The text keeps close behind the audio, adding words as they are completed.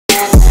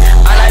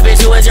I like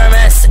bitch, you is your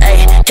mess,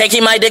 ayy. Can't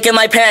keep my dick in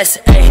my pants,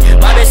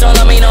 ayy. My bitch don't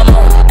love me no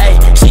more,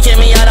 ayy. She kick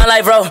me out on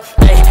life, bro,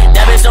 ayy.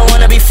 That bitch don't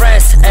wanna be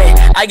friends,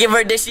 ayy. I give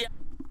her this shit.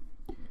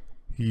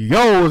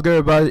 Yo, what's good,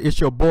 everybody? It's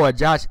your boy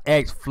Josh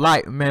X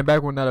Flight, man.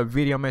 Back with another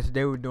video, man.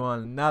 Today we're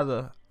doing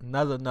another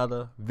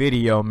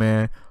video,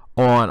 man,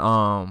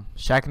 on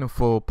Shaqtin'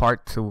 Full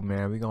Part 2,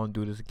 man. We gonna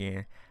do this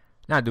again.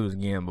 Not do this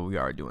again, but we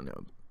are doing it.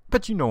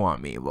 But you know what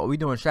I mean. Well, we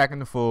doing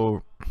Shaqtin'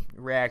 Full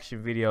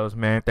reaction videos,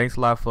 man. Thanks a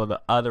lot for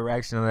the other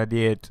reaction that I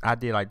did. I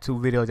did like 2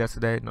 videos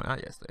yesterday. No,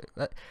 not yesterday.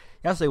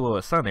 Yesterday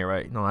was Sunday,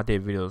 right? No, I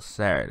did videos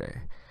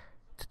Saturday.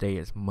 Today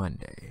is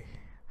Monday.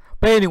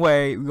 But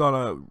anyway, we're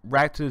gonna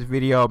react to this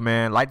video,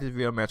 man. Like this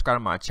video, man. Subscribe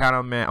to my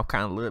channel, man. I'm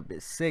kind of a little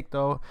bit sick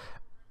though.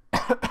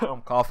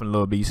 I'm coughing a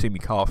little bit. You see me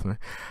coughing.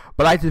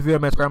 But like this video,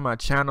 man. Subscribe to my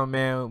channel,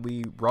 man.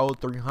 We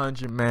rolled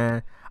 300,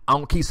 man. I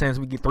don't keep saying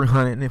we get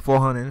 300 and then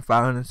 400 and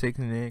 500,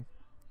 600 and then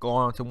go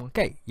on to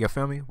 1K. You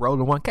feel me? Roll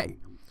to 1K.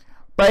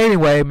 But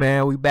anyway,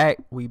 man, we back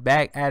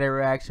at the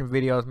reaction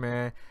videos,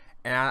 man.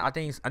 And I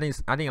think a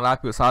lot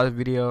of people saw this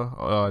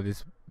video,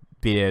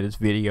 this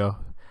video,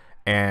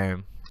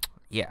 and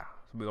yeah.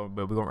 We're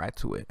gonna write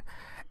to it,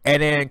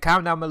 and then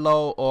comment down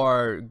below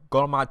or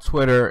go to my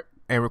Twitter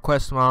and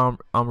request some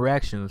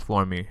reactions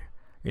for me.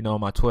 You know,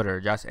 my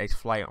Twitter, Josh X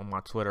Flight on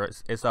my Twitter.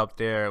 It's up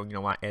there. You know,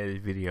 when I edit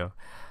this video.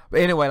 But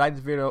anyway, like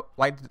this video,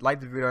 like the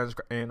video,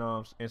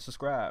 and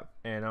subscribe.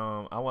 And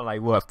I want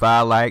like what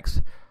 5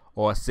 likes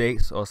or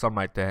 6 or something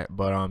like that.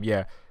 But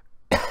yeah.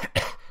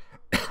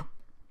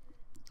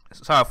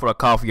 Sorry for the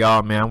cough,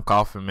 y'all, man. I'm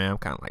coughing, man. I'm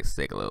kind of like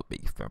sick a little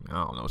bit. You feel me?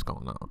 I don't know what's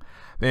going on.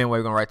 But anyway,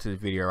 we're gonna write to this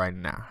video right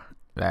now.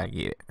 I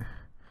get it.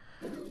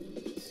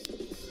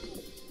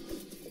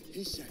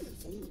 He's Shaqtin'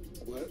 Full.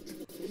 What?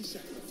 He's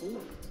Shaqtin'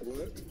 Full.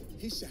 What?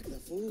 He's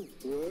Shaqtin' Full.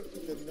 What?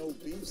 The no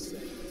beef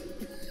say.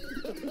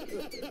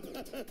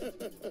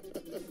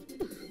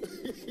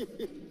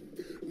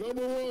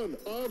 Number 1,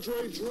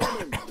 Andre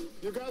Drummond.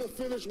 You gotta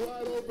finish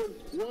wide open,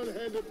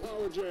 one-handed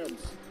power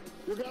jams.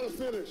 You gotta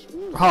finish.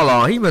 Hold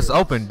on, he missed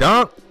open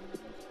dunk.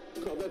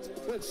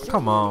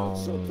 Come on,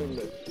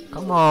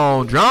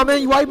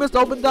 Drummond. Why you missed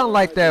open dunk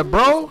like that,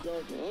 bro?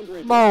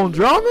 Come on,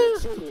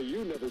 Drummond.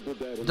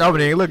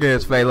 Drummond, look at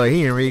his face. Look,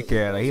 he didn't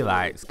recap. He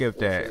like skip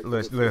that.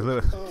 Look.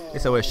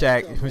 It's what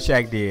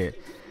Shaq did.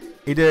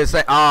 He did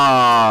say,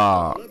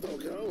 oh,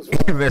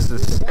 he missed the.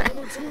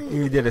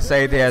 He did the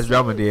same thing as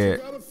Drummond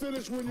did.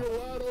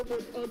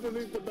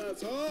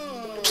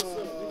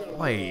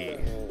 Wait.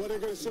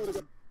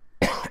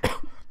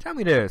 Tell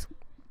me this.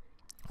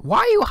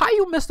 How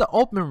you missed the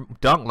open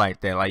dunk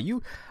like that? Like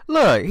you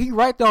look, he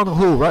right there on the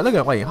hoop, right? Look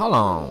at hold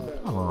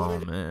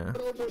on, man.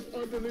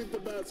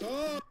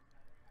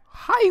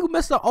 How you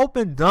missed the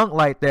open dunk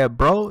like that,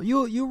 bro?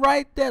 You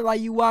right there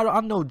like you out. I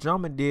know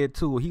Drummond did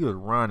too. He was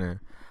running,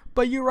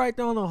 but you right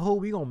there on the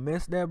hoop. You gonna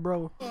miss that,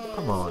 bro?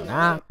 Come on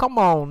now. Come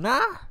on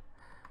now.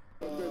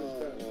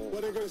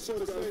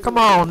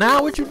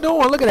 What you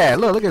doing? Look at that.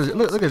 Look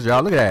at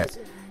y'all. Look at that.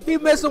 He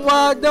missing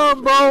wide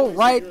dunk, bro.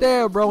 Right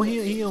there, bro.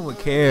 He don't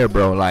care,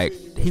 bro. Like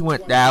he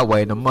went that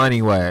way, the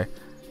money way.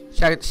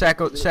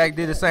 Shaq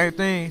did the same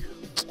thing.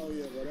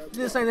 Did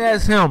the same thing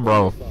as him,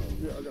 bro.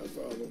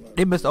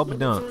 He missed open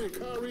dunk.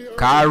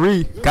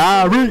 Kyrie.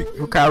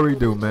 What Kyrie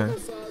do, man?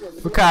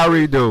 What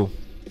Kyrie do?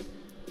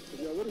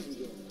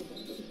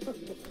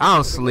 I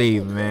don't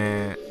sleep,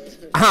 man.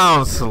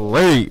 How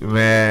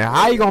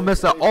you gonna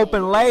miss an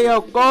open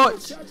layup,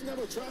 coach?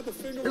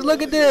 Just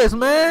look at this,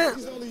 man.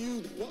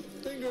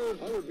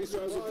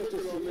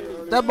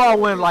 That ball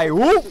went like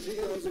whoop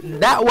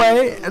that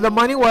way, the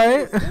money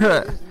way.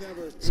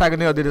 Shaq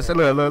did this.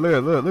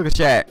 Look at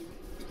Shaq.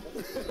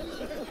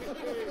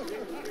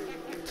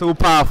 Too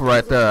powerful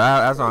right there.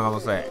 That's all I'm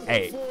gonna say.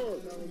 Hey,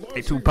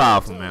 they too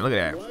powerful, man. Look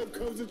at that.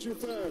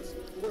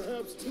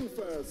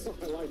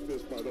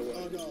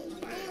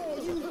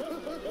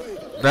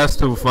 That's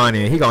too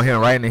funny. He gonna hit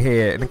him right in the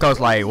head, and the coach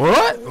like,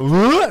 what?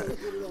 Look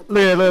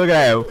at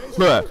that.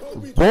 Look,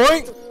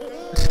 boink.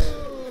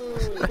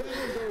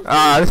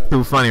 This is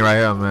too funny right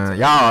here, man.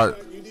 Y'all.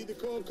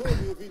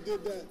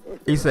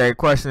 He said,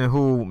 question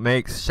who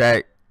makes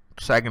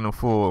Shaqtin'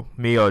 Full,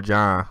 me or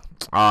John?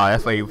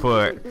 That's what you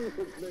put.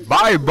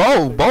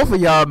 Both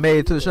of y'all made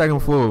it to the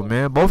Shaqtin' Full,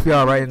 man. Both of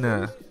y'all right in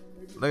there.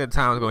 Look at the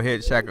time it's gonna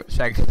hit Shaq.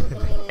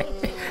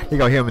 He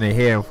gonna hit him in the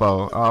head and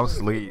fall. Oh, I'm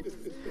asleep.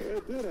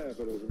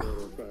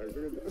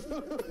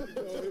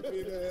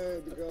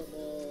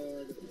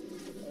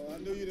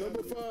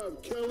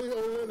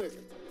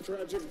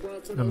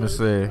 Let me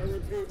see.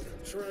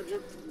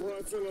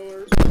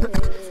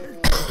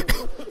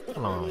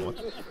 Hold on. What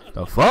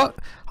the fuck?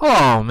 Hold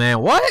on, man.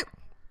 What?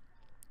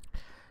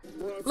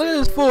 Look at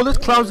this fool. This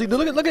clumsy dude.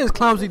 Look at this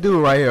clumsy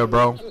dude right here,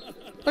 bro.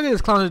 Look at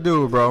this clumsy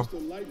dude, bro.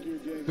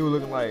 Dude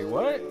looking like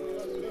what?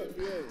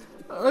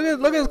 Look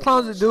at this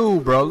clumsy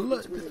dude, bro.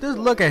 Just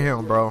look at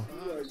him, bro.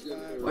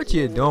 What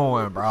you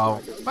doing, bro?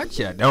 What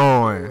you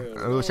doing?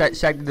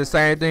 Shaq did the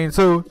same thing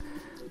too.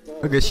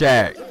 Look at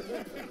Shaq.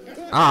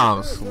 I'm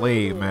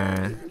asleep,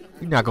 man.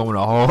 You're not going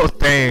the whole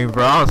thing,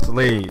 bro. I'm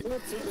asleep.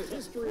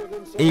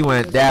 He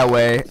went that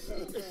way.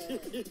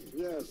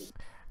 Yes.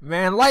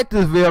 Man, like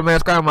this video, man.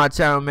 Subscribe to my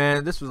channel,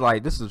 man. This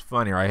is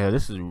funny right here.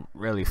 This is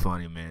really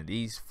funny, man.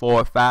 These 4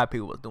 or 5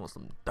 people was doing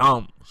some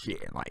dumb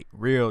shit, like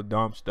real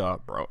dumb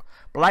stuff, bro.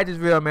 But like this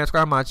video, man.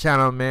 Subscribe to my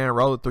channel, man.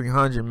 Roll to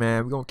 300,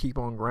 man. We're gonna keep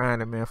on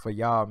grinding, man, for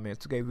y'all, man.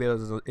 2K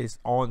videos is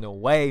on the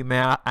way,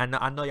 man.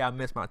 I know y'all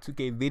missed my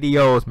 2K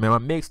videos, man. My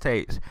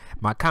mixtapes,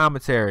 my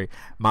commentary,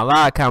 my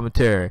live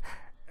commentary.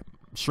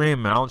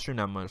 Streaming, I don't stream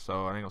that much,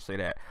 so I ain't gonna say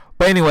that.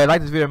 But anyway, like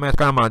this video, man.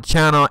 Subscribe to my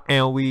channel,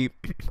 and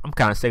I'm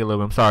kind of sick a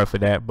little bit. I'm sorry for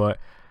that, but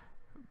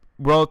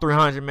roll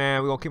 300,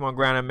 man. We're gonna keep on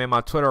grinding, man.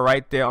 My Twitter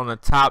right there on the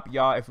top,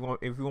 y'all. If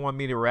you want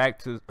me to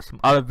react to some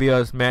other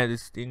videos, man,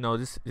 just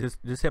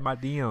just hit my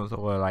DMs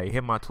or like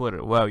hit my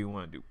Twitter, whatever you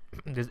want to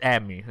do. Just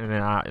add me, and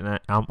then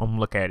I'm gonna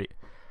look at it.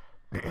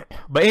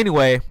 But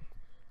anyway,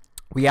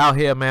 we out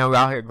here, man. We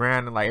out here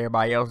grinding like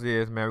everybody else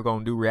is, man. We're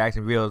gonna do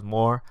reaction videos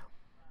more.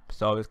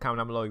 So just comment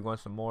down below. You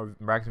want some more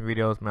reaction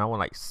videos, man? I want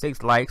like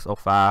 6 likes or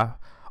 5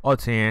 or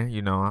 10.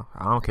 You know,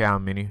 I don't care how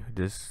many.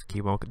 Just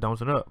keep on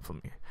dumping up for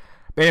me.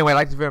 But anyway,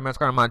 like this video, man.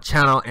 Subscribe to my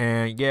channel,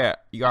 and yeah,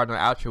 you already know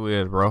what the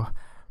outro is, bro.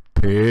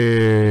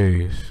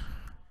 Peace.